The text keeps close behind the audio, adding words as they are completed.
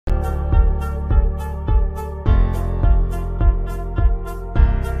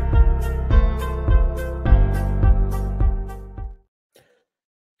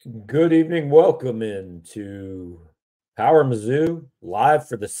Good evening. Welcome into Power Mizzou live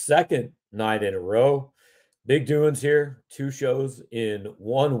for the second night in a row. Big doings here, two shows in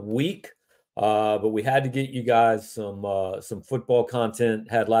 1 week. But we had to get you guys some football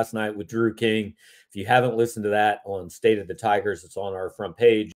content. Had last night with Drew King. If you haven't listened to that on State of the Tigers, it's on our front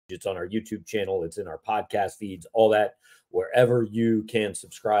page. It's on our YouTube channel. It's in our podcast feeds. All that wherever you can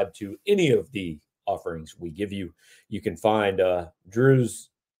subscribe to any of the offerings we give you. You can find Drew's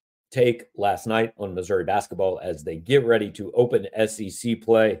take last night on Missouri basketball as they get ready to open SEC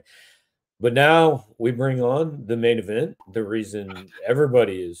play. But now we bring on the main event, the reason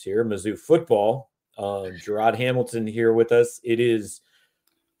everybody is here, Mizzou football. Gerard Hamilton here with us. It is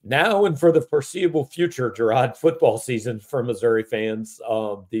now and for the foreseeable future, Gerard, football season for Missouri fans.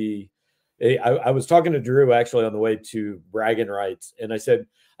 I was talking to Drew actually on the way to bragging rights, and I said,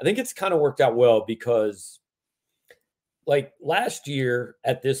 I think it's kind of worked out well because like last year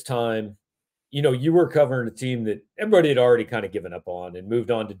at this time, you were covering a team that everybody had already kind of given up on and moved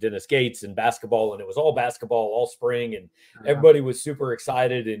on to Dennis Gates and basketball. And it was all basketball all spring. And everybody was super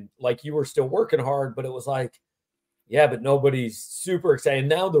excited. And like you were still working hard, but it was like, yeah, but nobody's super excited.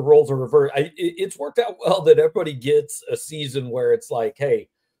 Now the roles are reversed. It's worked out well that everybody gets a season where it's like, hey,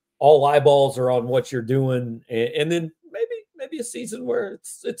 all eyeballs are on what you're doing. And then maybe a season where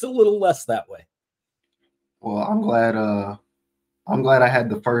it's a little less that way. Well, I'm glad I had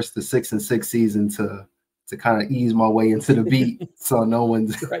the 6-6 season to kind of ease my way into the beat. So no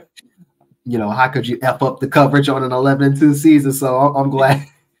one's right. How could you F up the coverage on an 11-2 season? So I'm glad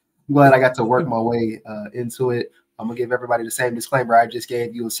I got to work my way into it. I'm gonna give everybody the same disclaimer I just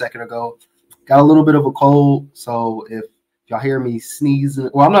gave you a second ago. Got a little bit of a cold, so if y'all hear me sneezing,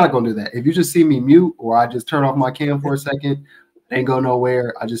 well, I'm not gonna do that. If you just see me mute or I just turn off my cam for a second, it ain't go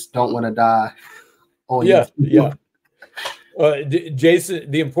nowhere. I just don't want to die. Yeah. Jason,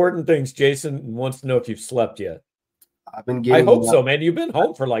 the important things, Jason wants to know if you've slept yet. I hope so, man. You've been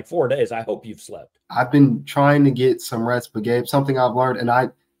home for like 4 days. I hope you've slept. I've been trying to get some rest, but Gabe, something I've learned, and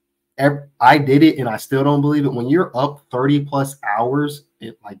I did it and I still don't believe it. When you're up 30 plus hours,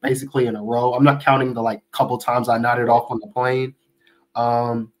 like basically in a row, I'm not counting the like couple times I nodded off on the plane.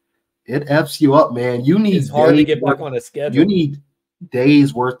 It F's you up, man. It's hard to get back on a schedule. You need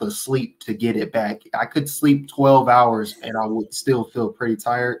days worth of sleep to get it back. I could sleep 12 hours and I would still feel pretty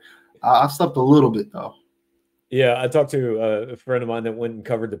tired. I slept a little bit though. Yeah, I talked to a friend of mine that went and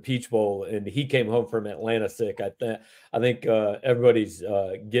covered the Peach Bowl, and he came home from Atlanta sick. I think everybody's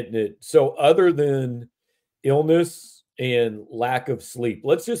getting it. So other than illness and lack of sleep,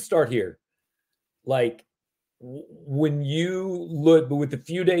 let's just start here. Like when you look with a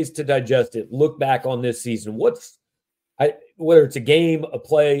few days to digest it, look back on this season, whether it's a game, a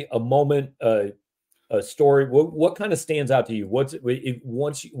play, a moment, a story, what kind of stands out to you?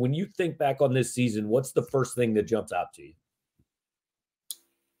 When you think back on this season, what's the first thing that jumps out to you?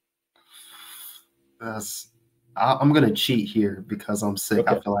 I'm going to cheat here because I'm sick.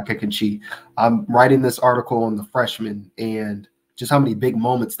 Okay. I feel like I can cheat. I'm writing this article on the freshmen and just how many big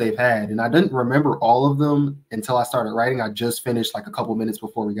moments they've had. And I didn't remember all of them until I started writing. I just finished like a couple minutes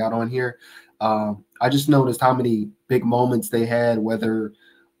before we got on here. I just noticed how many big moments they had, whether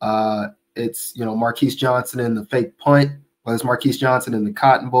it's, Marquise Johnson in the fake punt, whether it's Marquise Johnson in the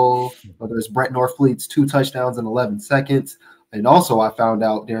Cotton Bowl, whether it's Brett Norfleet's 2 touchdowns in 11 seconds. And also I found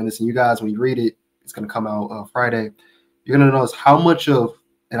out during this, and you guys, when you read it, it's going to come out Friday, you're going to notice how much of,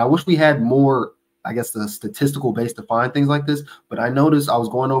 and I wish we had more, I guess, the statistical base to find things like this, but I noticed I was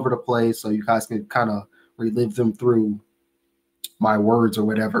going over the plays so you guys can kind of relive them through my words or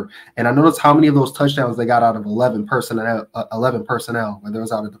whatever. And I noticed how many of those touchdowns they got out of 11 personnel, whether it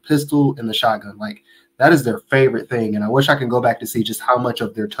was out of the pistol and the shotgun. Like that is their favorite thing. And I wish I could go back to see just how much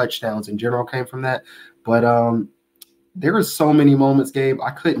of their touchdowns in general came from that. But there were so many moments, Gabe.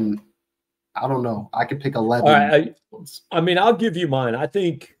 I don't know. I could pick 11. All right, I mean, I'll give you mine. I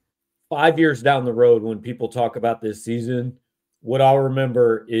think 5 years down the road, when people talk about this season, what I'll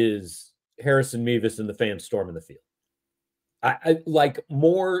remember is Harrison Mevis and the fans storming the field. I like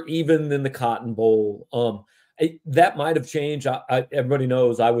more even than the Cotton Bowl. That might have changed. Everybody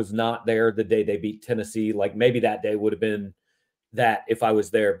knows I was not there the day they beat Tennessee. Like maybe that day would have been that if I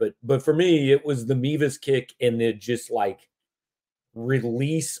was there. But for me, it was the Mevis kick and the just like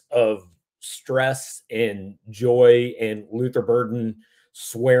release of stress and joy, and Luther Burden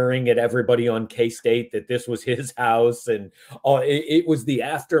swearing at everybody on K-State that this was his house. And it was the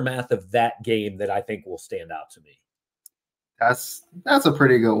aftermath of that game that I think will stand out to me. That's a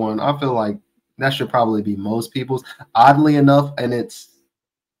pretty good one. I feel like that should probably be most people's. Oddly enough, and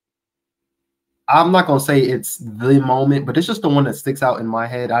I'm not gonna say it's the moment, but it's just the one that sticks out in my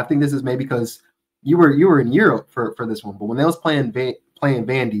head. I think this is maybe because you were in Europe for this one, but when they was playing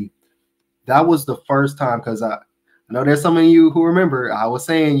Vandy, that was the first time, because I know there's some of you who remember I was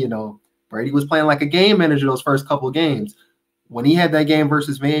saying, you know, Brady was playing like a game manager those first couple of games. When he had that game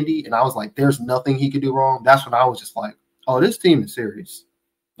versus Vandy, and I was like, there's nothing he could do wrong. That's when I was just like, oh, this team is serious.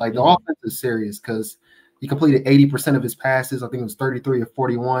 Like the offense is serious, because he completed 80% of his passes. I think it was 33 of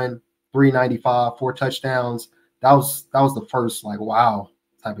 41, 395, 4 touchdowns. That was the first like wow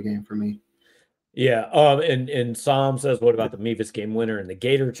type of game for me. Yeah. And Sam says, what about the Mevis game winner and the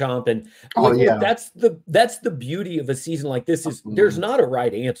Gator Chomp? And look, that's the beauty of a season like this is there's not a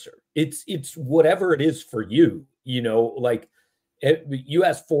right answer. It's whatever it is for you, you know, like you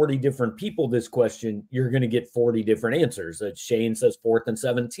ask 40 different people this question, you're going to get 40 different answers. Shane says 4th and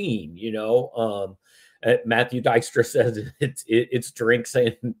 17, you know, Matthew Dykstra says it's drink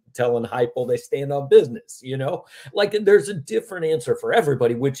saying, telling Heupel they stand on business, you know, like there's a different answer for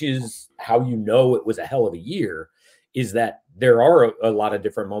everybody, which is how you know it was a hell of a year, is that there are a lot of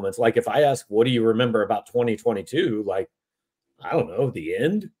different moments. Like if I ask, what do you remember about 2022? Like, I don't know, the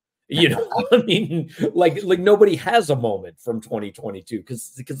end, you know, I mean, like nobody has a moment from 2022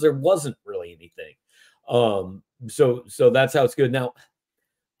 because there wasn't really anything. So that's how it's good. Now,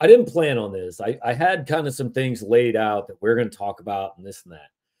 I didn't plan on this. I had kind of some things laid out that we're going to talk about and this and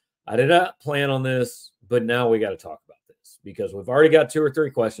that. I did not plan on this, but now we got to talk about this because we've already got 2 or 3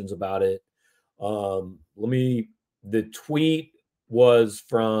 questions about it. The tweet was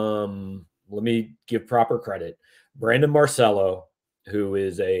from, let me give proper credit, Brandon Marcello, who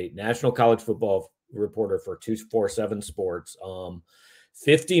is a national college football reporter for 247 Sports.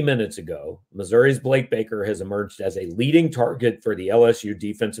 50 minutes ago, Missouri's Blake Baker has emerged as a leading target for the LSU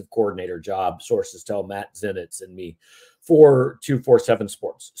defensive coordinator job, sources tell Matt Zenitz and me for 247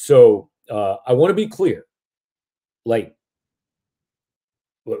 Sports. So I want to be clear. Like,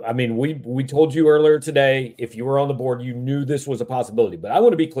 I mean, we told you earlier today, if you were on the board, you knew this was a possibility. But I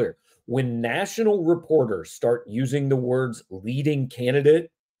want to be clear. When national reporters start using the words leading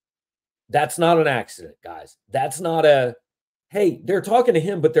candidate, that's not an accident, guys. That's not a, hey, they're talking to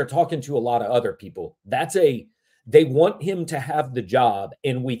him, but they're talking to a lot of other people. They want him to have the job,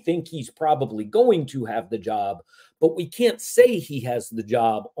 and we think he's probably going to have the job, but we can't say he has the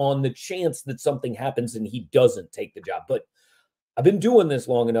job on the chance that something happens and he doesn't take the job. But I've been doing this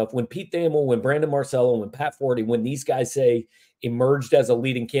long enough. When Pete Thamel, when Brandon Marcello, when Pat Forty, when these guys say emerged as a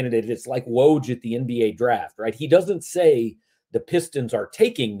leading candidate, it's like Woj at the NBA draft, right? He doesn't say the Pistons are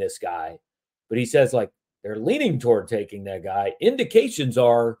taking this guy, but he says like, they're leaning toward taking that guy. Indications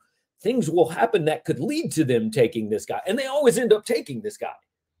are things will happen that could lead to them taking this guy. And they always end up taking this guy.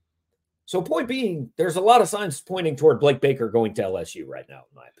 So point being, there's a lot of signs pointing toward Blake Baker going to LSU right now,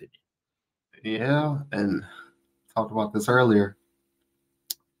 in my opinion. Yeah, and talked about this earlier.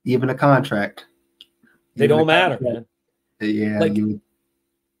 Even a contract. They don't matter, man. Yeah. Like,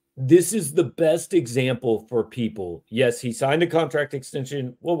 this is the best example for people. Yes, he signed a contract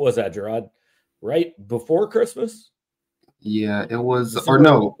extension. What was that, Gerard? Right before Christmas? Yeah, it was, December, or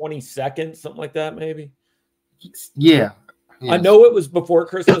no, 22nd, something like that, maybe. Yeah, yes. I know it was before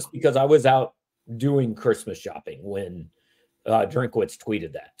Christmas because I was out doing Christmas shopping when Drinkwitz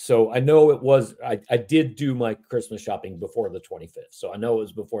tweeted that. So I know it was. I did do my Christmas shopping before the 25th, so I know it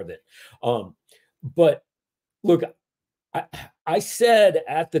was before then. But look, I said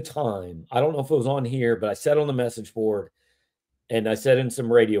at the time, I don't know if it was on here, but I said on the message board. And I said in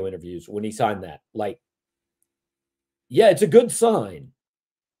some radio interviews when he signed that, like, yeah, it's a good sign,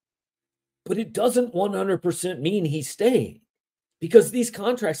 but it doesn't 100% mean he's staying because these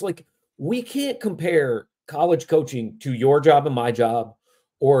contracts, like, we can't compare college coaching to your job and my job,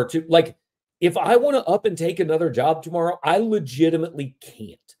 or to, like, if I want to up and take another job tomorrow, I legitimately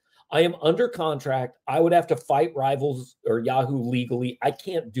can't. I am under contract. I would have to fight Rivals or Yahoo legally. I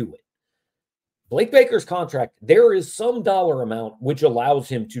can't do it. Blake Baker's contract, there is some dollar amount which allows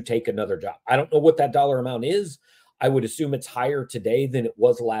him to take another job. I don't know what that dollar amount is. I would assume it's higher today than it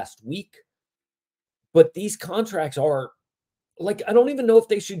was last week. But these contracts are, like, I don't even know if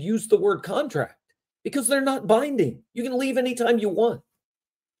they should use the word contract because they're not binding. You can leave anytime you want.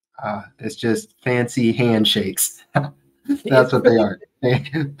 It's just fancy handshakes. That's what they are.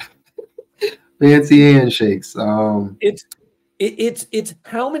 Fancy handshakes. It's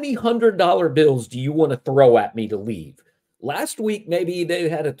how many $100 bills do you want to throw at me to leave? Last week, maybe they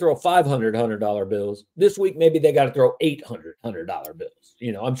had to throw $500 bills. This week, maybe they got to throw $800 bills.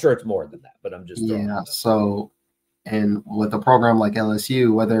 You know, I'm sure it's more than that, but I'm just throwing it. So, and with a program like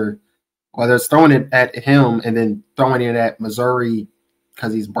LSU, whether it's throwing it at him and then throwing it at Missouri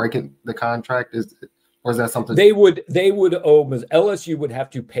because he's breaking the contract? Or is that something they would owe LSU would have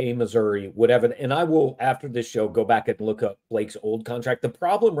to pay Missouri whatever, and I will after this show go back and look up Blake's old contract. The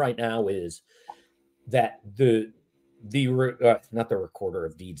problem right now is that not the recorder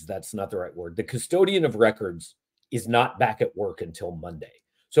of deeds, that's not the right word. The custodian of records is not back at work until Monday.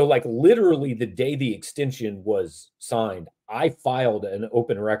 So like literally the day the extension was signed, I filed an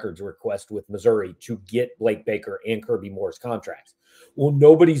open records request with Missouri to get Blake Baker and Kirby Moore's contracts. Well,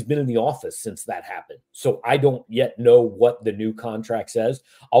 nobody's been in the office since that happened. So I don't yet know what the new contract says.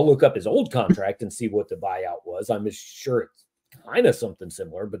 I'll look up his old contract and see what the buyout was. I'm sure it's kind of something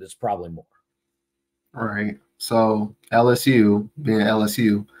similar, but it's probably more. All right. So LSU, being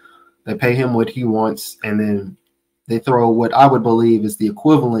LSU, they pay him what he wants, and then they throw what I would believe is the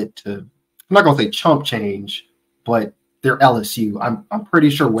equivalent to, I'm not going to say chump change, but they're LSU. I'm pretty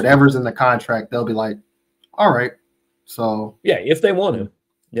sure whatever's in the contract, they'll be like, all right. So yeah, if they want to.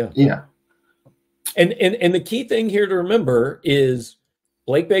 Yeah. Yeah. And the key thing here to remember is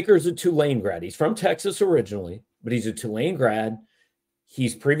Blake Baker is a Tulane grad. He's from Texas originally, but he's a Tulane grad.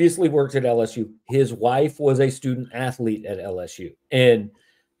 He's previously worked at LSU. His wife was a student athlete at LSU. And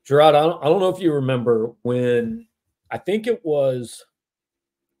Gerard, I don't know if you remember when, I think it was,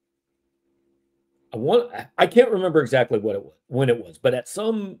 I can't remember exactly when it was, but at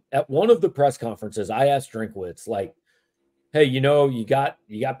one of the press conferences, I asked Drinkwitz, like, hey, you got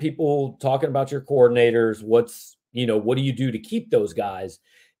people talking about your coordinators. What do you do to keep those guys?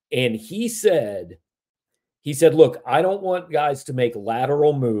 And he said, look, I don't want guys to make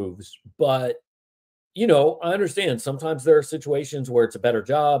lateral moves, but, I understand sometimes there are situations where it's a better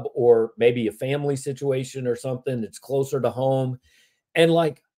job or maybe a family situation or something that's closer to home. And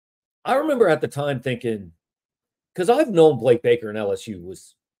like, I remember at the time thinking, because I've known Blake Baker and LSU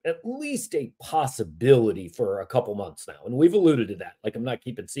was at least a possibility for a couple months now. And we've alluded to that. Like, I'm not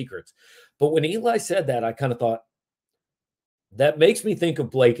keeping secrets. But when Eli said that, I kind of thought, that makes me think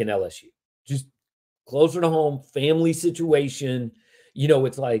of Blake and LSU. Just closer to home, family situation.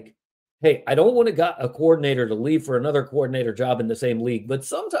 It's like, hey, I don't want a coordinator to leave for another coordinator job in the same league, but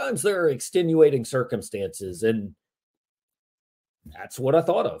sometimes there are extenuating circumstances. And that's what I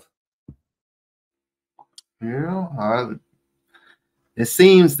thought of. It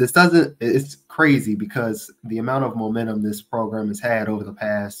seems it's crazy because the amount of momentum this program has had over the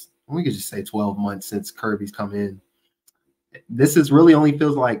past, we could just say 12 months since Kirby's come in. This is really only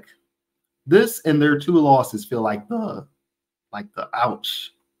feels like this, and their 2 losses feel like the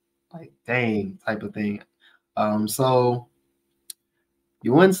ouch, like dang type of thing. So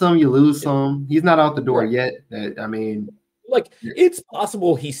you win some, you lose some. He's not out the door yet. It's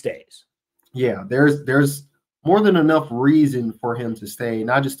possible he stays. Yeah, there's more than enough reason for him to stay,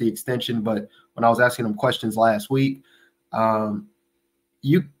 not just the extension, but when I was asking him questions last week,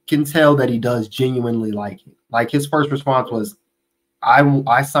 you can tell that he does genuinely like it. Like, his first response was,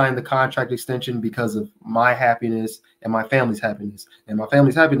 I signed the contract extension because of my happiness and my family's happiness. And my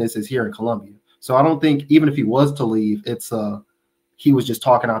family's happiness is here in Columbia. So I don't think, even if he was to leave, it's he was just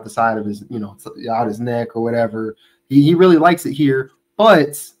talking out the side of his, out his neck or whatever. He really likes it here,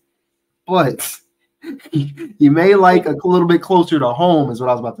 but he may like a little bit closer to home is what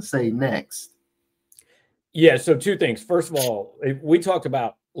I was about to say next. Yeah, so 2 things. First of all, we talked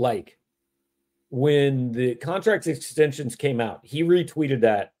about, like, when the contract extensions came out, he retweeted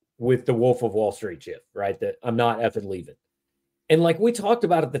that with the Wolf of Wall Street gif, right? That I'm not effing leaving. And like we talked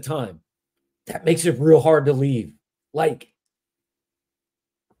about at the time, that makes it real hard to leave. Like,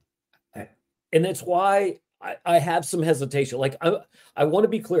 and that's why I have some hesitation. Like, I want to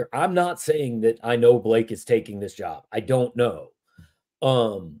be clear. I'm not saying that I know Blake is taking this job. I don't know.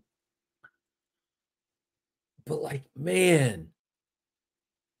 But like, man,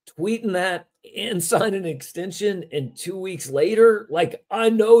 tweeting that and signing an extension, and 2 weeks later, like, I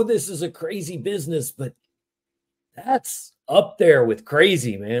know this is a crazy business, but that's up there with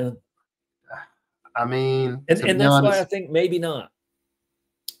crazy, man. I mean, and that's honest, why I think maybe not.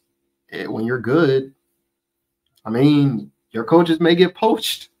 When you're good, I mean, your coaches may get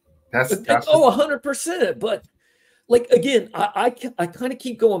poached. That's 100%. But like, again, I kind of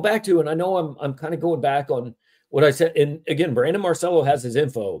keep going back to, and I know I'm kind of going back on what I said. And again, Brandon Marcello has his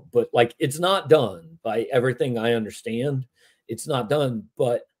info, but like, it's not done by everything I understand. It's not done,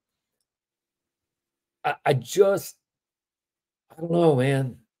 but I don't know,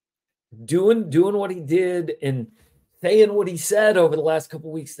 man. Doing what he did and saying what he said over the last couple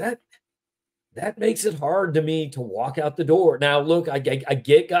of weeks, that makes it hard to me to walk out the door. Now, look, I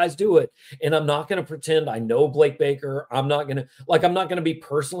get guys do it, and I'm not going to pretend I know Blake Baker. I'm not going to be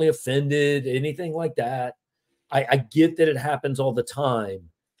personally offended, anything like that. I get that it happens all the time.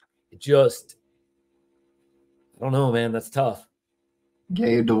 It just, I don't know, man. That's tough.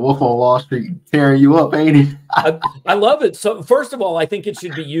 Gabe, the Wolf on Wall Street tearing you up, ain't he? I love it. So first of all, I think it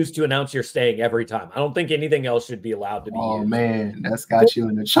should be used to announce you're staying every time. I don't think anything else should be allowed to be used. Oh man, that's got you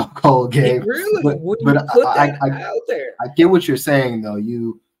in the chokehold, Gabe. Really? But I out there. I get what you're saying though.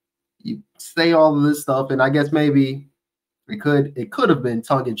 You say all of this stuff, and I guess maybe it could have been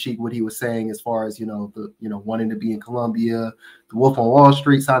tongue in cheek what he was saying as far as wanting to be in Columbia, the Wolf on Wall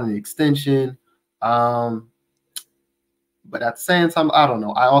Street signing the extension. But at the same time, I don't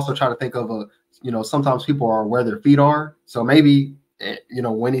know. I also try to think of sometimes people are where their feet are. So maybe,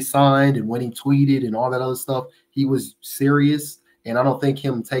 when he signed and when he tweeted and all that other stuff, he was serious. And I don't think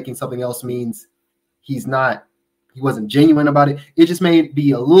him taking something else means he wasn't genuine about it. It just may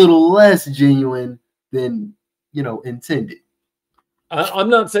be a little less genuine than, intended. I'm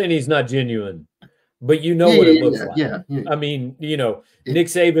not saying he's not genuine, but what it looks like. Yeah. I mean, Nick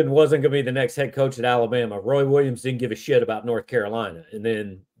Saban wasn't going to be the next head coach at Alabama. Roy Williams didn't give a shit about North Carolina, and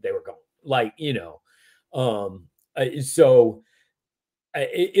then they were gone. So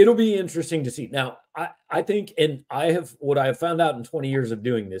it'll be interesting to see. Now, I think, and what I have found out in 20 years of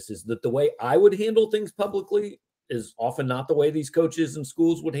doing this is that the way I would handle things publicly is often not the way these coaches and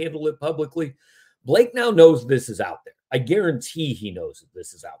schools would handle it publicly. Blake now knows this is out there. I guarantee he knows that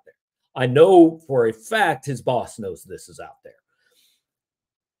this is out there. I know for a fact his boss knows this is out there.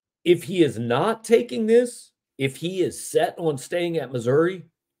 If he is not taking this, if he is set on staying at Missouri,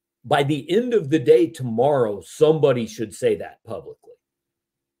 by the end of the day tomorrow, somebody should say that publicly.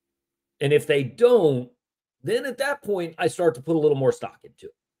 And if they don't, then at that point, I start to put a little more stock into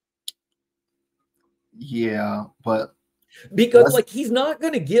it. Yeah, but because he's not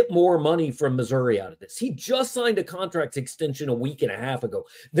going to get more money from Missouri out of this. He just signed a contract extension a week and a half ago.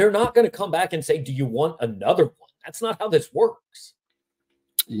 They're not going to come back and say, do you want another one? That's not how this works.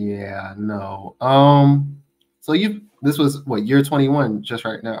 Yeah, no. So this was what, year 21 just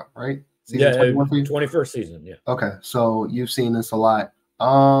right now, right? Season 21 for you? 21st season, yeah. Okay, so you've seen this a lot.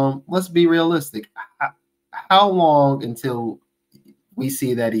 Let's be realistic. How long until we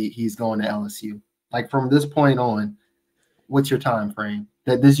see that he's going to LSU? Like from this point on, what's your time frame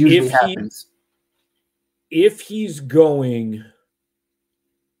that this usually happens? If he's going,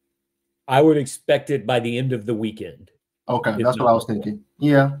 I would expect it by the end of the weekend. Okay, that's what I was thinking.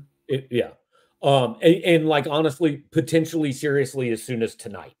 Yeah. And honestly, potentially seriously as soon as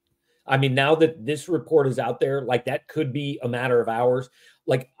tonight. I mean, now that this report is out there, that could be a matter of hours.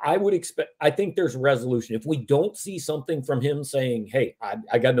 I would expect, I think there's resolution. If we don't see something from him saying, hey,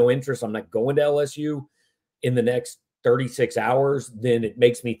 I got no interest, I'm not going to LSU in the next 36 hours, then it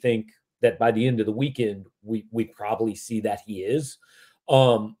makes me think that by the end of the weekend, we probably see that he is.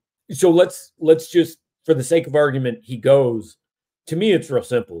 So let's just, for the sake of argument, he goes. To me, it's real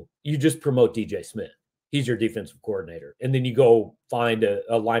simple. You just promote DJ Smith. He's your defensive coordinator. And then you go find a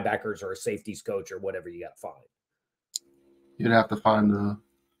linebackers or a safeties coach or whatever you got to find. You'd have to find the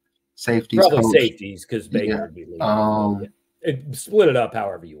safeties Probably coach. Safeties, because Baker would be leaving. Split it up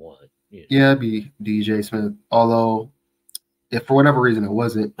however you want. Yeah, it'd be DJ Smith. Although, if for whatever reason it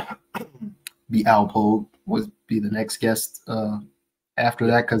wasn't, be Al Pogue would be the next guest after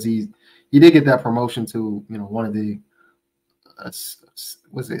that, because he did get that promotion to one of the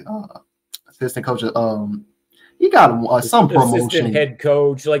assistant coaches. He got some promotion. Assistant head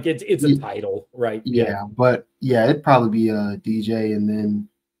coach, it's a title, right? Yeah, but it'd probably be DJ and then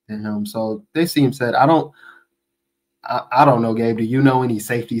him. So they seem set. I don't know, Gabe. Do you know any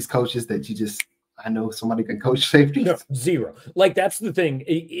safeties coaches that you just? I know somebody can coach safeties. No, zero. That's the thing.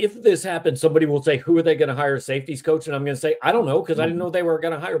 If this happens, somebody will say, who are they going to hire safeties coach? And I'm going to say, I don't know, because I didn't know they were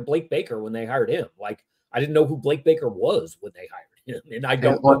going to hire Blake Baker when they hired him. I didn't know who Blake Baker was when they hired him. And I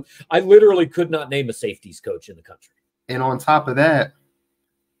don't know. I literally could not name a safeties coach in the country. And on top of that,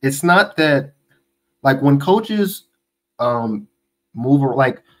 it's not that, when coaches move,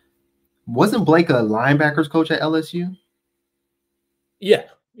 wasn't Blake a linebackers coach at LSU? Yeah.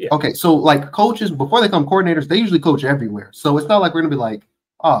 Yeah. Okay, so coaches, before they become coordinators, they usually coach everywhere. So it's not like we're gonna be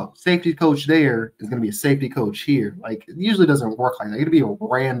safety coach there is gonna be a safety coach here. It usually doesn't work like that. It'll be a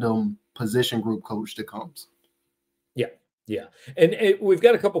random position group coach that comes. Yeah. And we've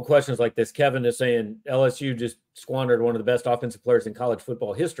got a couple questions like this. Kevin is saying LSU just squandered one of the best offensive players in college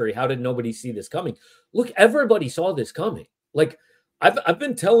football history. How did nobody see this coming? Look, everybody saw this coming. I've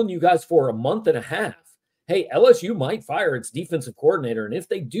been telling you guys for a month and a half. Hey, LSU might fire its defensive coordinator. And if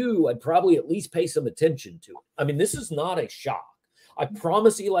they do, I'd probably at least pay some attention to it. I mean, this is not a shock. I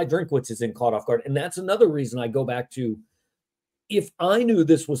promise Eli Drinkwitz isn't caught off guard. And that's another reason I go back to, if I knew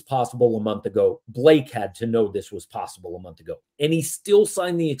this was possible a month ago, Blake had to know this was possible a month ago, and he still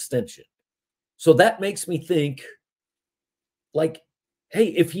signed the extension. So that makes me think, like, hey,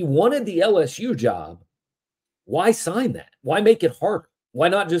 if he wanted the LSU job, why sign that? Why make it harder? Why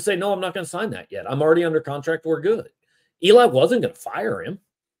not just say, no, I'm not going to sign that yet. I'm already under contract. We're good. Eli wasn't going to fire him.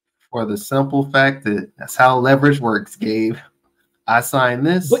 For the simple fact that that's how leverage works, Gabe. I sign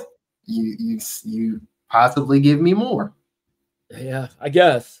this, but you possibly give me more. Yeah, I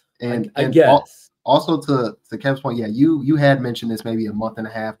guess. And I guess. Also to Kev's point, yeah, you had mentioned this maybe a month and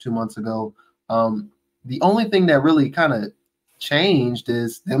a half, 2 months ago. The only thing that really kind of changed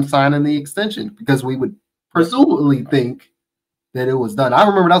is them signing the extension, because we would presumably think that it was done. I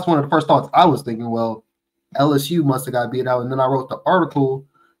remember that's one of the first thoughts I was thinking, well, LSU must have got beat out. And then I wrote the article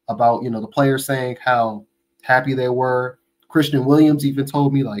about, the players saying how happy they were. Christian Williams even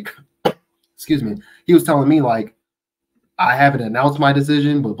told me, like, excuse me, he was telling me, like, I haven't announced my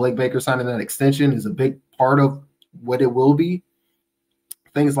decision, but Blake Baker signing that extension is a big part of what it will be.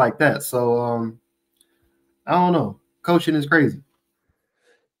 Things like that. So I don't know. Coaching is crazy.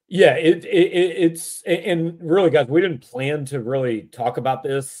 Yeah, it's and really, guys, we didn't plan to really talk about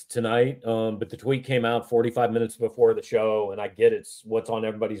this tonight, but the tweet came out 45 minutes before the show, and I get it's what's on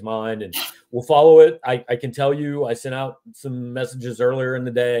everybody's mind, and we'll follow it. I can tell you, I sent out some messages earlier in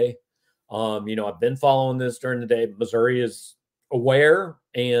the day. I've been following this during the day. Missouri is aware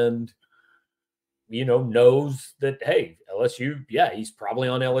and, knows that, hey, LSU, yeah, he's probably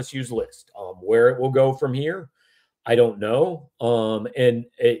on LSU's list. Where it will go from here, I don't know. And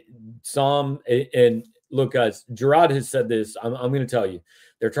look, guys, Gerard has said this. I'm going to tell you,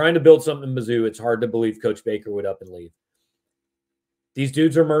 they're trying to build something in Mizzou. It's hard to believe Coach Baker would up and leave. These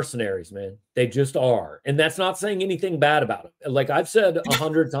dudes are mercenaries, man. They just are. And that's not saying anything bad about it. Like I've said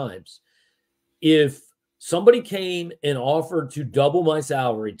 100 times, if somebody came and offered to double my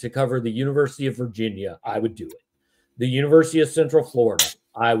salary to cover the University of Virginia, I would do it. The University of Central Florida,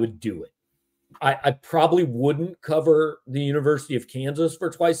 I would do it. I probably wouldn't cover the University of Kansas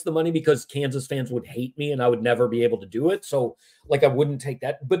for twice the money because Kansas fans would hate me and I would never be able to do it. So, like, I wouldn't take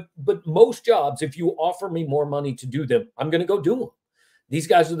that. But most jobs, if you offer me more money to do them, I'm going to go do them. These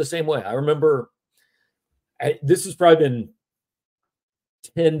guys are the same way. I remember this has probably been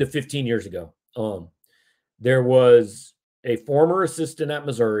 10 to 15 years ago. There was a former assistant at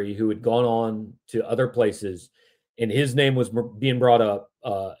Missouri who had gone on to other places, and his name was being brought up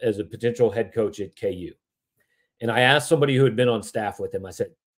as a potential head coach at KU. And I asked somebody who had been on staff with him, I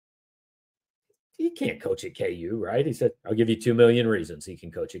said, he can't coach at KU, right? He said, I'll give you 2 million reasons he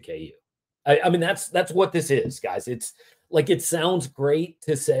can coach at KU. I mean, that's what this is, guys. It's like, it sounds great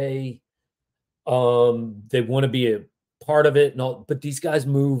to say they want to be a part of it and all, but these guys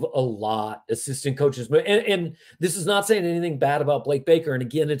move a lot. Assistant coaches move, and this is not saying anything bad about Blake Baker. And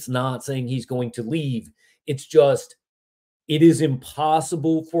again, it's not saying he's going to leave. It's just, it is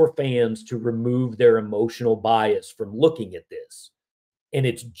impossible for fans to remove their emotional bias from looking at this. And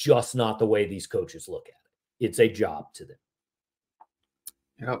it's just not the way these coaches look at it. It's a job to them.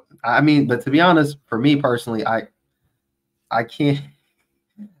 Yep. I mean, but to be honest, for me personally, I can't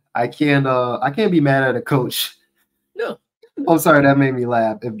be mad at a coach. No. I'm sorry, that made me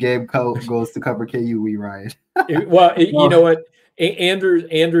laugh. If Gabe goes to cover KU, we ride. Well, you know what? Andrew's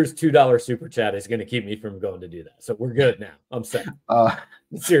 $2 super chat is going to keep me from going to do that. So we're good now. I'm set.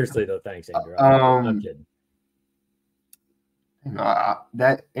 Seriously though, thanks, Andrew. I'm kidding.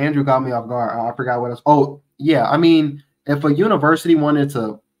 That Andrew got me off guard. I forgot what else. Oh, yeah. I mean, if a university wanted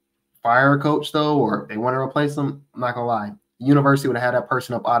to fire a coach, though, or they want to replace them, I'm not gonna lie, the university would have had that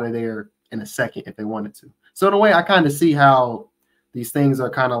person up out of there in a second if they wanted to. So in a way, I kind of see how these things are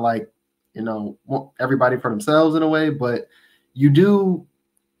kind of like, everybody for themselves in a way, but you do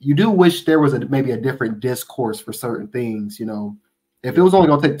wish there was maybe a different discourse for certain things. If it was only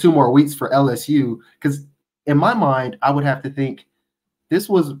going to take 2 more weeks for LSU, because in my mind, I would have to think this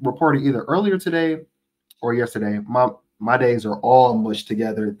was reported either earlier today or yesterday. My days are all mushed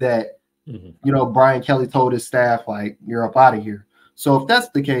together that, Brian Kelly told his staff, like, you're up out of here. So if that's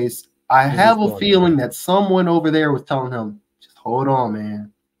the case, I have a feeling that someone over there was telling him, just hold on,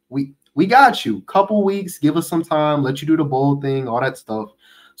 man. We got you. Couple weeks, give us some time, let you do the bowl thing, all that stuff.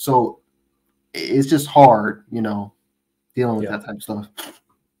 So it's just hard, dealing with that type of stuff.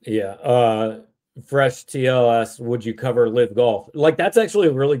 Yeah. Fresh TL asks, would you cover Live Golf? Like, that's actually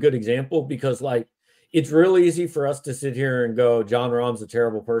a really good example because, like, it's really easy for us to sit here and go, John Rahm's a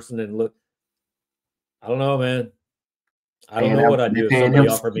terrible person. And look, I don't know, man. I don't know what I'd do if somebody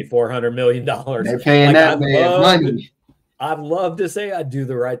offered me $400 million. They're paying that man money. I'd love to say I'd do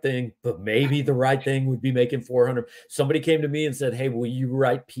the right thing, but maybe the right thing would be making 400. Somebody came to me and said, "Hey, will you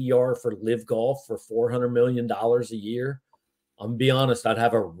write PR for Live Golf for $400 million a year?" I'm gonna be honest, I'd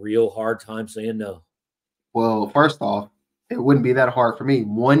have a real hard time saying no. Well, first off, it wouldn't be that hard for me.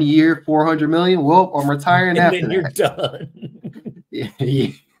 1 year, 400 million. Well, I'm retiring And after then that. you're done. Yeah,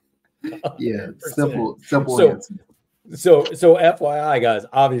 100%. simple answer. So FYI, guys,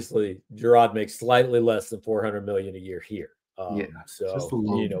 obviously Gerard makes slightly less than 400 million a year here. Yeah, so just a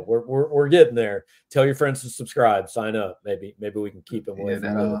little bit. we're getting there. Tell your friends to subscribe, sign up. Maybe we can keep them away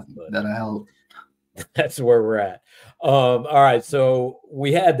from Live, but that'll help. that's where we're at. All right, so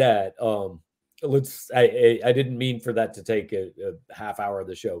we had that. I didn't mean for that to take a half hour of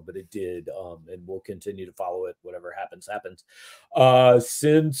the show, but it did. And we'll continue to follow it. Whatever happens.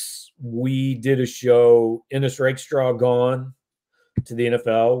 Since we did a show, Ennis Rakestraw gone to the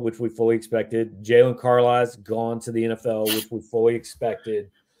NFL, which we fully expected. Jalen Carlisle's gone to the NFL, which we fully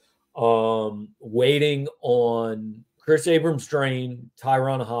expected. Waiting on Chris Abrams-Draine,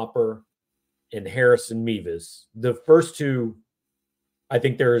 Tyron Hopper, and Harrison Mevis. The first two, I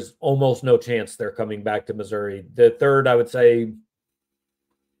think there's almost no chance they're coming back to Missouri. The third, I would say,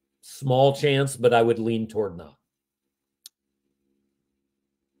 small chance, but I would lean toward not.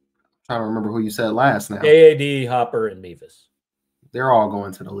 I'm trying to remember who you said last now. AAD, Hopper, and Mevis. They're all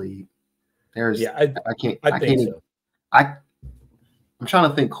going to the league. I'm trying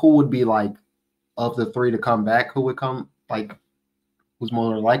to think who would be like of the three to come back. Who would come like? Who's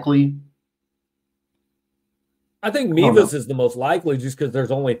more likely? I think Mevis is the most likely just because there's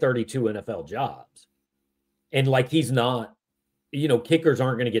only 32 NFL jobs. And like he's not, kickers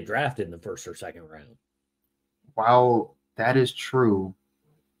aren't going to get drafted in the first or second round. While that is true,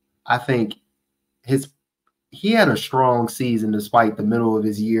 I think he had a strong season despite the middle of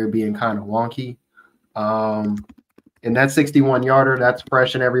his year being kind of wonky. And that 61-yarder, that's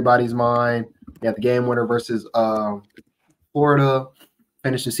fresh in everybody's mind. He had the game winner versus Florida,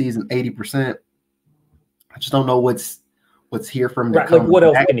 finished the season 80%. I just don't know what's here from him. Right, like what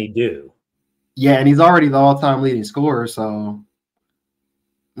else can he do? Yeah, and he's already the all-time leading scorer, so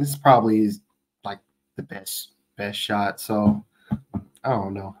this is probably like the best shot. So I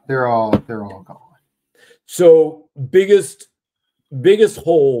don't know. They're all gone. So biggest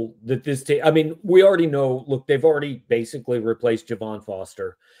hole that this team. I mean, we already know. Look, they've already basically replaced Javon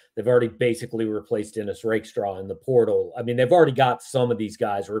Foster. They've already basically replaced Ennis Rakestraw in the portal. I mean, they've already got some of these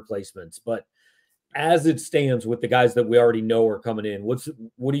guys replacements, but as it stands with the guys that we already know are coming in,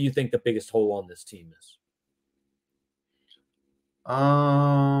 what do you think the biggest hole on this team is?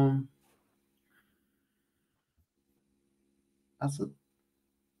 I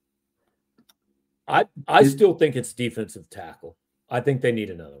still think it's defensive tackle. I think they need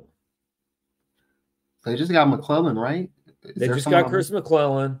another one. They just got McClellan, right? They just got Chris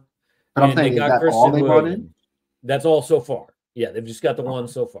McClellan. But I'm saying, is that all they brought in? That's all so far. Yeah, they've just got the one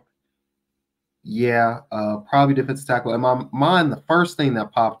so far. Yeah, probably defensive tackle. In my mind, the first thing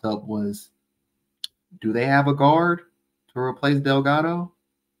that popped up was, do they have a guard to replace Delgado?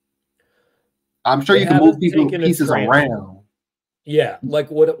 I'm sure you can move pieces around. Yeah,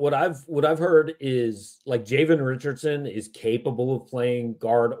 like what I've heard is like Javen Richardson is capable of playing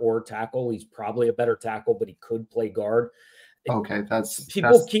guard or tackle. He's probably a better tackle, but he could play guard. Okay,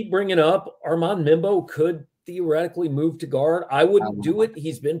 people keep bringing up Armand Mimbo could theoretically move to guard. I wouldn't do it.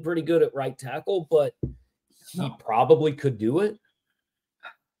 He's been pretty good at right tackle, but he probably could do it.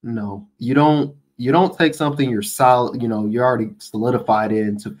 No, you don't take something you're solid, you're already solidified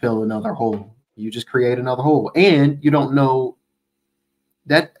in to fill another hole. You just create another hole, and you don't know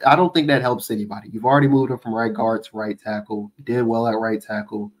that. I don't think that helps anybody. You've already moved him from right guard to right tackle. You did well at right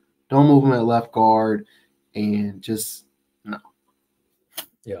tackle. Don't move him at left guard, and just no.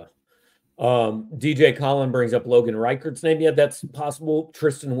 Yeah. DJ Collin brings up Logan Reichert's name. Yeah, that's possible.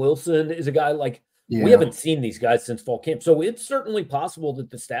 Tristan Wilson is a guy we haven't seen these guys since fall camp. So it's certainly possible that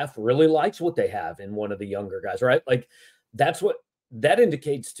the staff really likes what they have in one of the younger guys, right? Like that's what that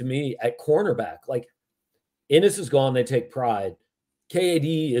indicates to me at cornerback. Like Ennis is gone. They take pride.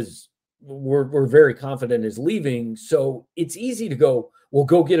 KAD we're very confident is leaving. So it's easy to go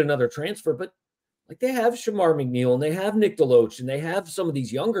get another transfer. But like they have Shamar McNeil and they have Nick Deloach and they have some of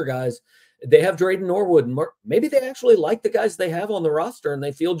these younger guys. They have Drayden Norwood and maybe they actually like the guys they have on the roster and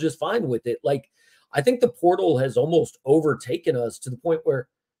they feel just fine with it. Like I think the portal has almost overtaken us to the point where,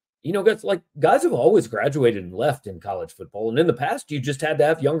 guys have always graduated and left in college football. And in the past, you just had to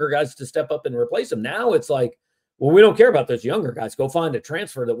have younger guys to step up and replace them. Now it's like, well, we don't care about those younger guys. Go find a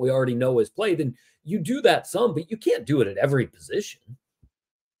transfer that we already know has played. And you do that some, but you can't do it at every position.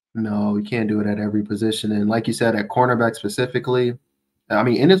 No, you can't do it at every position. And like you said, at cornerback specifically, I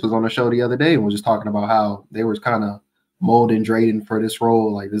mean, Ennis was on the show the other day and was just talking about how they were kind of molding Drayden for this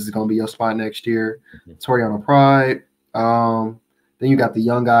role. Like, this is going to be your spot next year. Toriano Pride. Then you got the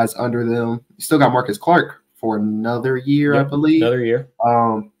young guys under them. You still got Marcus Clark for another year, I believe. Another year.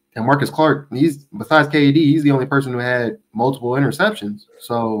 And Marcus Clark, he's besides KD, he's the only person who had multiple interceptions.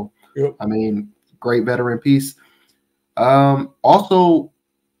 So, I mean, great veteran piece. Also,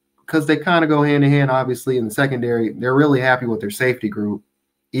 because they kind of go hand in hand, obviously, in the secondary, they're really happy with their safety group,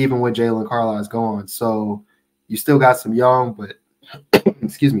 even with Jalen Carlisle's gone. So you still got some young, but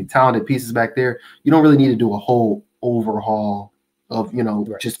excuse me, talented pieces back there. You don't really need to do a whole overhaul of,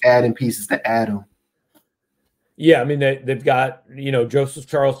 just adding pieces to add them. Yeah, I mean, they've got, Joseph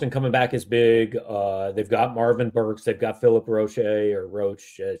Charleston coming back is big. They've got Marvin Burks. They've got Philip Roche or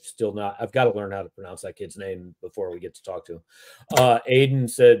Roach. Still not. I've got to learn how to pronounce that kid's name before we get to talk to him. Aiden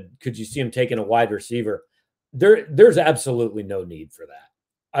said, could you see him taking a wide receiver? There's absolutely no need for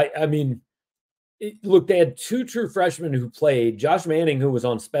that. I mean, look, they had 2 true freshmen who played. Josh Manning, who was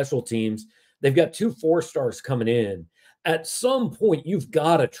on special teams. They've got 2 4-stars coming in. At some point, you've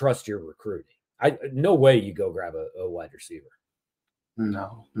got to trust your recruiting. No way you go grab a wide receiver.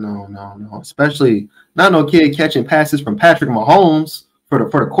 No. Especially not no kid catching passes from Patrick Mahomes for the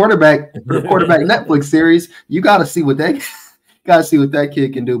quarterback Netflix series. You got to see what that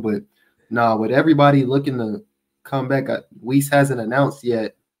kid can do. But no, with everybody looking to come back, Weiss hasn't announced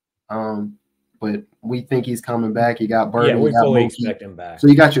yet. But we think he's coming back. He got Burden. Yeah, we fully expect him back. So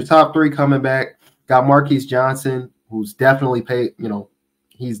you got your top 3 coming back. Got Marquise Johnson, who's definitely paid.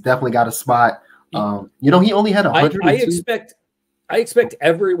 He's definitely got a spot. He only had 100. I expect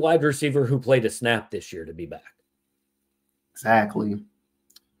every wide receiver who played a snap this year to be back. Exactly.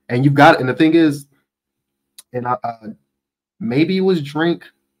 And you've got, and the thing is, and maybe it was Drink,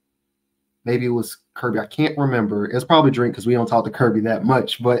 maybe it was Kirby. I can't remember. It's probably Drink because we don't talk to Kirby that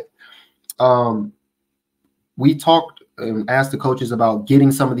much. But we talked and asked the coaches about getting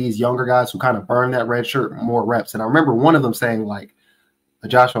some of these younger guys who kind of burn that red shirt more reps. And I remember one of them saying, like,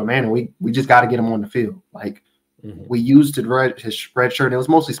 Joshua Manning, we just got to get him on the field. Like, we used his red shirt. It was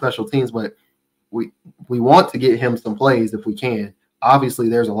mostly special teams, but we want to get him some plays if we can. Obviously,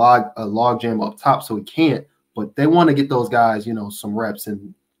 there's a log jam up top, so we can't. But they want to get those guys, some reps,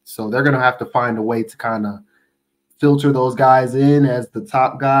 and so they're going to have to find a way to kind of filter those guys in as the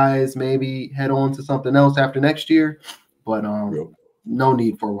top guys. Maybe head on to something else after next year. But no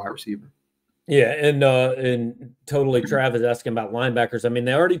need for a wide receiver. Yeah, and totally Travis asking about linebackers. I mean,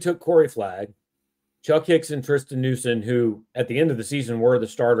 they already took Corey Flagg. Chuck Hicks and Tristan Newson, who at the end of the season were the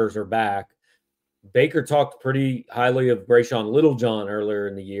starters, are back. Baker talked pretty highly of Brayshawn Littlejohn earlier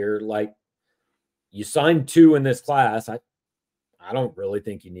in the year. Like, you signed 2 in this class. I don't really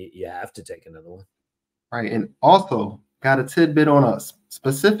think you have to take another one. Right, and also got a tidbit on a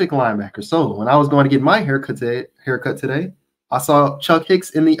specific linebacker. So when I was going to get my haircut today, I saw Chuck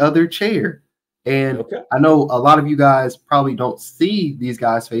Hicks in the other chair. And I know a lot of you guys probably don't see these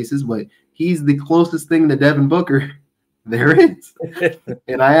guys' faces, but he's the closest thing to Devin Booker there is.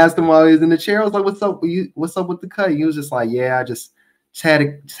 And I asked him while he was in the chair, I was like, "What's up? What's up with the cut?" He was just like, "Yeah, I just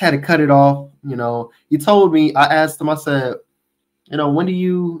had to cut it off." He told me. I asked him. I said, "When are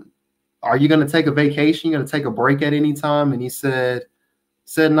you going to take a vacation? You going to take a break at any time?" And he said,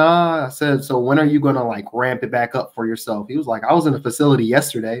 "Nah." I said, "So when are you going to like ramp it back up for yourself?" He was like, "I was in a facility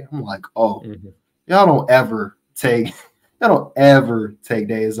yesterday." I'm like, "Oh, y'all don't ever take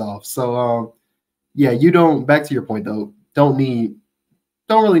days off." So, yeah, you don't, back to your point though, don't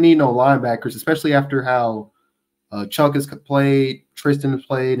really need no linebackers, especially after how Chuck has played, Tristan has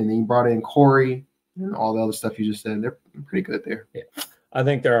played, and then you brought in Corey and all the other stuff you just said. They're pretty good there. Yeah. I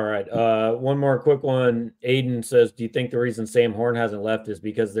think they're all right. One more quick one. Aiden says, do you think the reason Sam Horn hasn't left is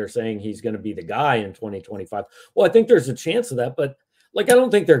because they're saying he's going to be the guy in 2025? Well, I think there's a chance of that, but I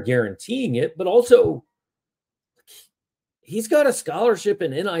don't think they're guaranteeing it. But also, he's got a scholarship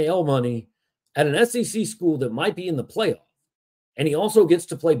and NIL money at an SEC school that might be in the playoff. And he also gets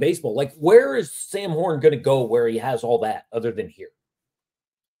to play baseball. Like, where is Sam Horn going to go where he has all that other than here?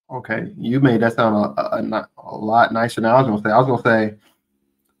 Okay, you made that sound a lot nicer than I was going to say.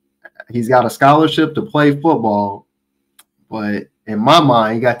 He's got a scholarship to play football, but in my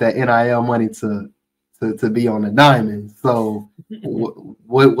mind, he got that NIL money to be on the diamond. So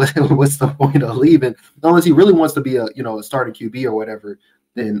what's the point of leaving? Unless he really wants to be a starting QB or whatever,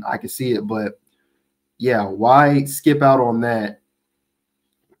 then I can see it. But yeah, why skip out on that?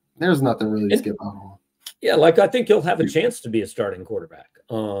 There's nothing really to skip out on. Yeah, I think he'll have a chance to be a starting quarterback.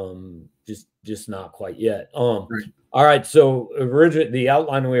 Just not quite yet. Right. All right. So the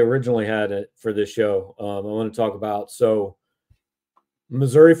outline we originally had it for this show, I want to talk about. So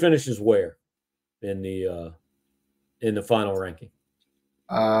Missouri finishes where in the final ranking?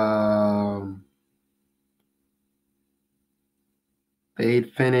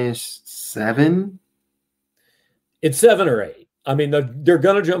 They'd finished 7. It's 7 or 8. I mean, they're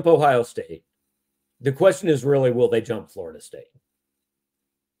going to jump Ohio State. The question is really, will they jump Florida State?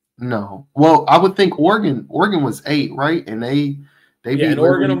 No. Well, I would think Oregon was 8, right? And they beat and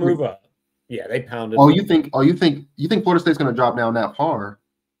Oregon will move up. Yeah, they pounded. You think Florida State's going to drop down that far?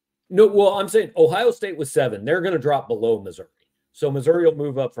 No, well, I'm saying Ohio State was 7. They're going to drop below Missouri. So Missouri will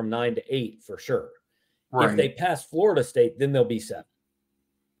move up from 9 to 8 for sure. Right. If they pass Florida State, then they'll be 7.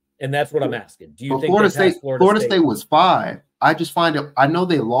 And that's what I'm asking. Do you think Florida State was 5? I just find it. I know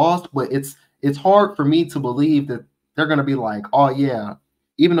they lost, but it's hard for me to believe that they're going to be like, oh yeah,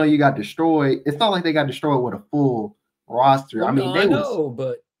 even though you got destroyed, it's not like they got destroyed with a full roster. Well, I mean,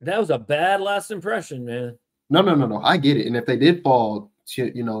 but that was a bad last impression, man. No. I get it. And if they did fall,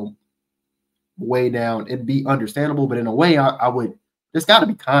 way down, it'd be understandable. But in a way, I would. There's got to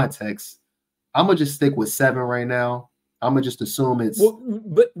be context. I'm gonna just stick with 7 right now. I'm gonna just assume it's. Well,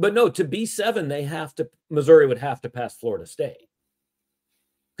 but no, to be 7, Missouri would have to pass Florida State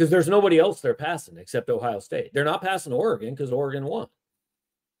because there's nobody else they're passing except Ohio State. They're not passing Oregon because Oregon won.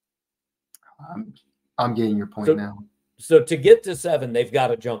 I'm getting your point now. So to get to 7, they've got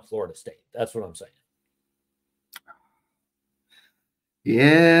to jump Florida State. That's what I'm saying.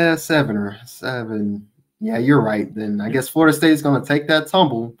 Yeah, 7. Yeah, you're right. Then I guess Florida State is going to take that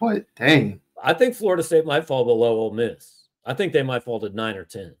tumble. But dang. I think Florida State might fall below Ole Miss. I think they might fall to 9 or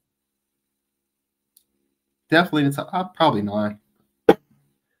 10. Definitely, probably 9.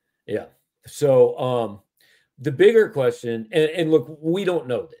 Yeah. So the bigger question, and look, we don't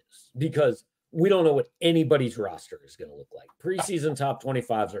know this because we don't know what anybody's roster is going to look like. Preseason top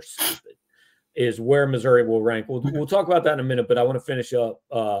 25s are stupid. Is where Missouri will rank. We'll talk about that in a minute, but I want to finish up.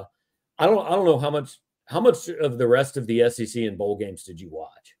 I don't know how much of the rest of the SEC and bowl games did you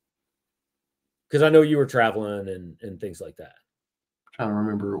watch? Because I know you were traveling and things like that. I'm trying to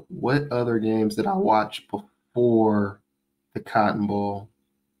remember what other games did I watch before the Cotton Bowl.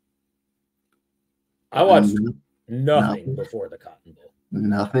 I watched nothing before the Cotton Bowl.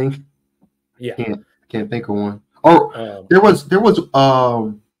 Nothing. Yeah, can't think of one. Oh, there was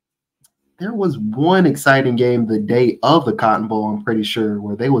one exciting game the day of the Cotton Bowl. I'm pretty sure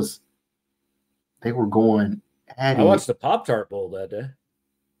where they were going at it. I watched the Pop-Tart Bowl that day.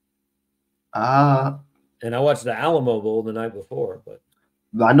 And I watched the Alamo Bowl the night before, but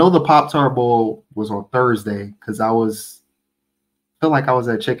I know the Pop-Tart Bowl was on Thursday because feel like I was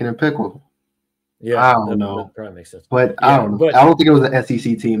at Chicken and Pickle. Yeah, I don't know. That probably makes sense. But yeah, I don't know. But I don't think it was an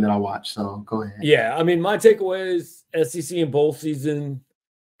SEC team that I watched. So go ahead. Yeah, I mean, my takeaway is SEC and bowl season,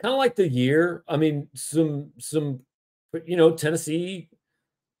 kind of like the year. I mean, some Tennessee,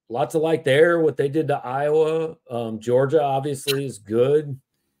 lots of like there. What they did to Iowa, Georgia obviously is good.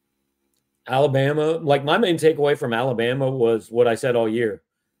 Alabama, like my main takeaway from Alabama was what I said all year.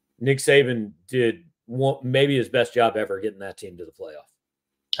 Nick Saban did maybe his best job ever getting that team to the playoff.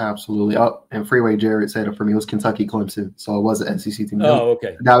 Absolutely. Oh, and Freeway Jared said it for me. It was Kentucky Clemson, so it was an SEC team. Oh,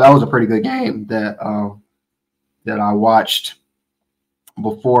 okay. Now that was a pretty good game that I watched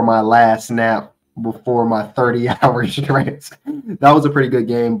before my last nap, before my 30-hour stretch. That was a pretty good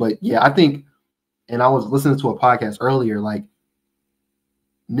game. But yeah, I think, and I was listening to a podcast earlier, like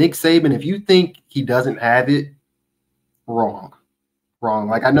Nick Saban, if you think he doesn't have it, wrong.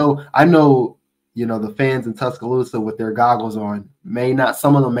 Like I know. The fans in Tuscaloosa with their goggles on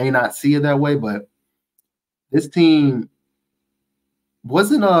some of them may not see it that way, but this team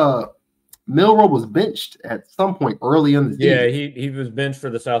wasn't Milroe was benched at some point early in the season. Yeah, he was benched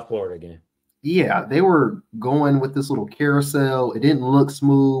for the South Florida game. Yeah, they were going with this little carousel. It didn't look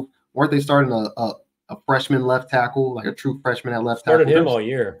smooth. Weren't they starting a freshman left tackle, like a true freshman at left tackle? Started him all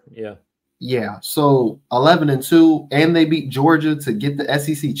year, yeah. Yeah, so 11-2, and they beat Georgia to get the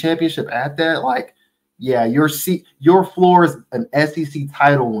SEC championship at that. Like, yeah, your floor is an SEC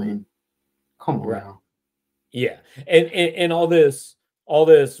title win. Come on, right. Now. Yeah, and all this.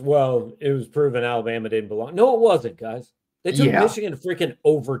 Well, it was proven Alabama didn't belong. No, it wasn't, guys. They took Michigan to freaking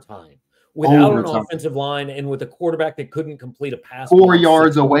overtime without an offensive line and with a quarterback that couldn't complete a pass. 4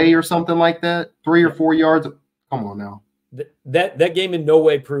 yards away or something like that. 3 or 4 yards. Come on now. That game in no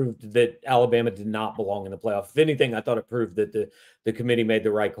way proved that Alabama did not belong in the playoff. If anything, I thought it proved that the committee made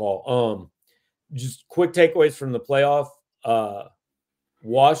the right call. Just quick takeaways from the playoff.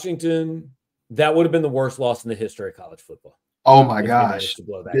 Washington, that would have been the worst loss in the history of college football. Oh my if he managed gosh, to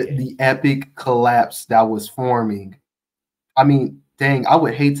blow that game. the epic collapse that was forming. I mean, dang, I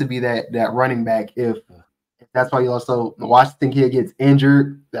would hate to be that running back if that's why you also the Washington kid gets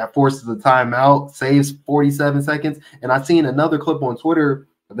injured, that forces a timeout, saves 47 seconds. And I seen another clip on Twitter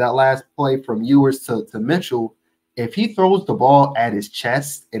of that last play from Ewers to Mitchell. If he throws the ball at his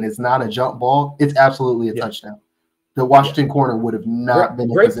chest and it's not a jump ball, it's absolutely a touchdown. The Washington corner would have not been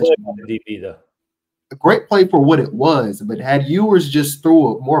in position. Great play by the DB, though. A great play for what it was, but had Ewers just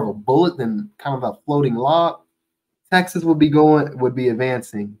threw more of a bullet than kind of a floating lob, Texas would be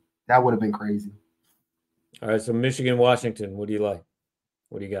advancing. That would have been crazy. All right, so Michigan, Washington, what do you like?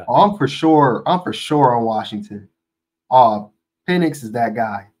 What do you got? I'm for sure on Washington. Penix is that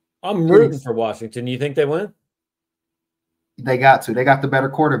guy. I'm rooting for Washington. You think they win? They got to. They got the better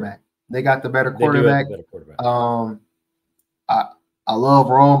quarterback. They got the better quarterback. I love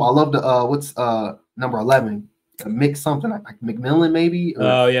Rome. I love the what's number 11? Mick something like McMillan maybe.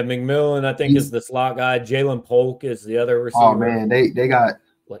 Oh yeah, McMillan I think is the slot guy. Jalen Polk is the other receiver. Oh man, they got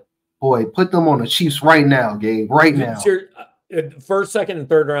boy. Put them on the Chiefs right now, Gabe. Right now. First, second, and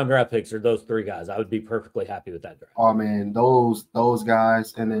third round draft picks are those three guys. I would be perfectly happy with that draft. Oh man, those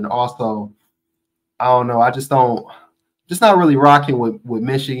guys, and then also, I don't know. I just not really rocking with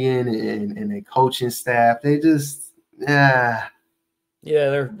Michigan and the coaching staff. They just yeah,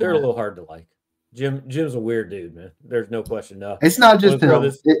 they're a little hard to like. Jim's a weird dude, man. There's no question. No, it's not just him.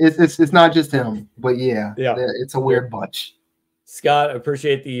 It's not just him, but yeah, it's a weird bunch. Scott,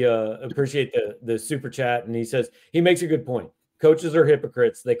 appreciate the super chat, and he says he makes a good point. Coaches are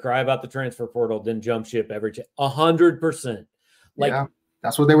hypocrites. They cry about the transfer portal, then jump ship every 100%. Like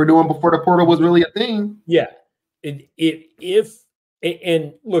that's what they were doing before the portal was really a thing. Yeah, and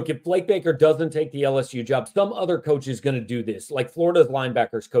look, if Blake Baker doesn't take the LSU job, some other coach is going to do this. Like Florida's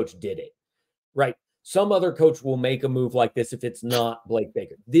linebackers coach did it, right? Some other coach will make a move like this if it's not Blake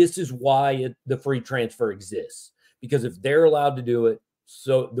Baker. This is why the free transfer exists, because if they're allowed to do it,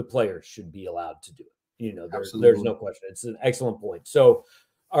 so the players should be allowed to do it. You know, there's no question. It's an excellent point. So,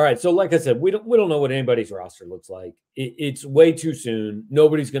 all right. So, like I said, we don't know what anybody's roster looks like. It's way too soon.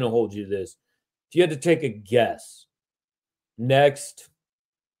 Nobody's going to hold you to this. If you had to take a guess, next,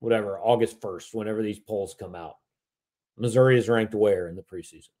 whatever, August 1st, whenever these polls come out, Missouri is ranked where in the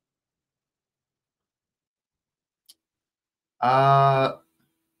preseason? I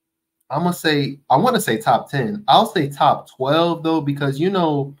want to say top 10. I'll say top 12 though, because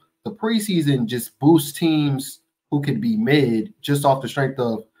the preseason just boosts teams who could be mid just off the strength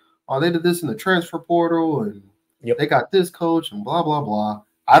of, they did this in the transfer portal and they got this coach and blah, blah, blah.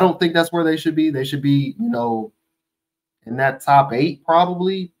 I don't think that's where they should be. They should be, in that top 8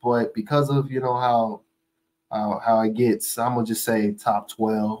 probably, but because of, how it gets, I'm going to just say top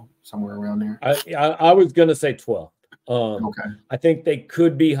 12, somewhere around there. I was going to say 12. Okay. I think they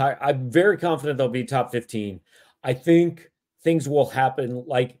could be high. I'm very confident they'll be top 15. I think things will happen.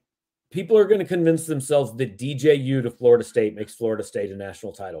 Like people are going to convince themselves that DJU to Florida State makes Florida State a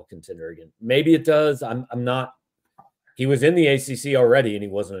national title contender again. Maybe it does. I'm not. He was in the ACC already and he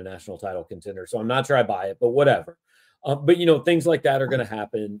wasn't a national title contender. So I'm not sure I buy it, but whatever. But things like that are going to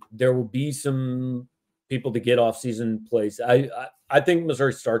happen. There will be some people to get off season plays. I think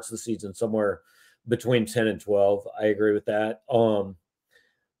Missouri starts the season somewhere between 10 and 12. I agree with that. And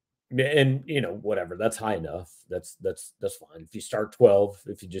whatever, that's high enough. That's fine. If you start 12,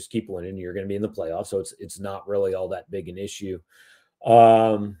 if you just keep winning, you're going to be in the playoffs. So it's not really all that big an issue.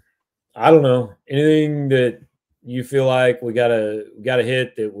 I don't know. Anything that you feel like we gotta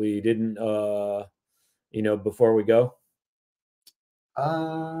hit that we didn't before we go?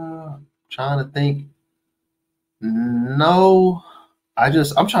 Trying to think. No,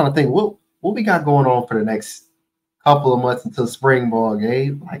 I'm trying to think what we got going on for the next couple of months until spring ball,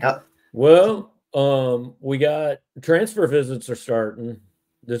 Gabe. We got transfer visits are starting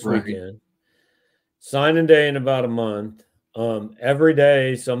this weekend. Signing day in about a month. Every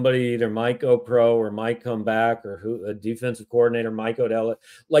day somebody either might go pro or might come back, or a defensive coordinator might go to LA.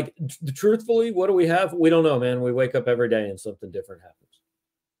 Like truthfully, what do we have? We don't know, man. We wake up every day and something different happens.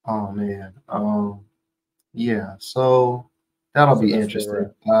 Oh man. Yeah. So that'll be interesting.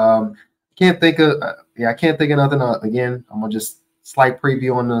 Can't think of nothing. Again, I'm gonna just slight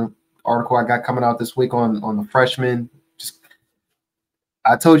preview on the article I got coming out this week on the freshmen.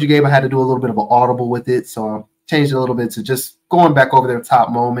 I told you, Gabe, I had to do a little bit of an audible with it, so I changed it a little bit to just going back over their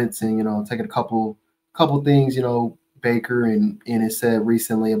top moments and taking a couple things Baker and Ennis said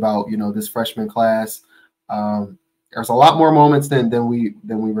recently about this freshman class. There's a lot more moments than we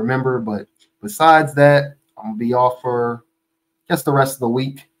remember, but besides that, I'm gonna be off for just the rest of the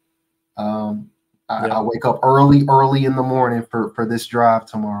week. I wake up early in the morning for this drive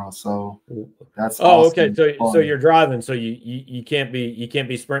tomorrow. So that's awesome. Okay. So you're driving, so you can't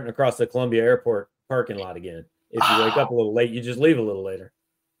be sprinting across the Columbia Airport parking lot again. If you wake up a little late, you just leave a little later.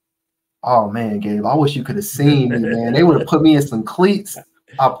 Oh man, Gabe, I wish you could have seen me, man. They would have put me in some cleats.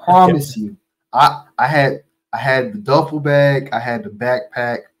 I promise you. I had the duffel bag, I had the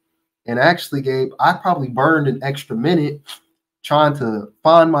backpack, and actually, Gabe, I probably burned an extra minute trying to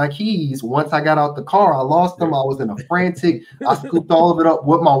find my keys. Once I got out the car, I lost them. I was in a frantic. I scooped all of it up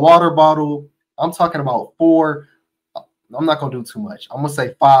with my water bottle. I'm talking about 4. I'm not gonna do too much. I'm gonna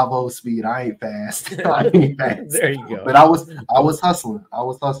say 5.0 speed. I ain't fast. I ain't fast. There you go. But I was hustling. I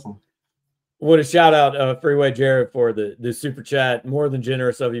want to shout out Freeway Jared for the super chat. More than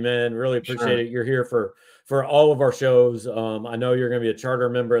generous of you, man. Really appreciate it. You're here for all of our shows. I know you're going to be a charter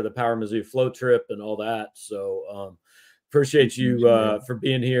member of the Power Mizzou Float Trip and all that. So appreciate you for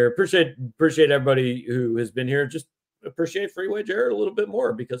being here. Appreciate everybody who has been here. Just appreciate Freeway Jared a little bit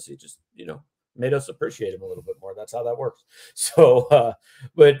more because he just made us appreciate him a little bit more. That's how that works. So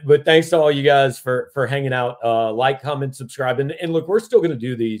but thanks to all you guys for hanging out. Like, comment, subscribe, and look, we're still going to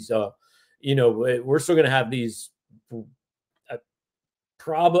do these. We're still going to have these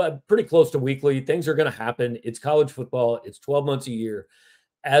probably pretty close to weekly. Things are going to happen. It's college football. It's 12 months a year.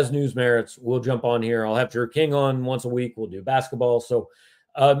 As news merits, we'll jump on here. I'll have Drew King on once a week. We'll do basketball. So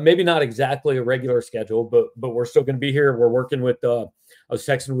maybe not exactly a regular schedule, but we're still going to be here. We're working with, I was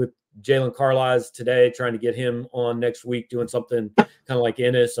texting with Jalen Carlisle today, trying to get him on next week, doing something kind of like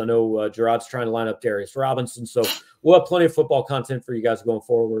Ennis. I know Gerard's trying to line up Darius Robinson. So we'll have plenty of football content for you guys going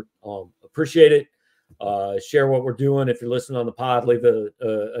forward. Appreciate it. Share what we're doing. If you're listening on the pod, leave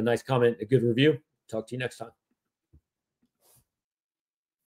a nice comment, a good review. Talk to you next time.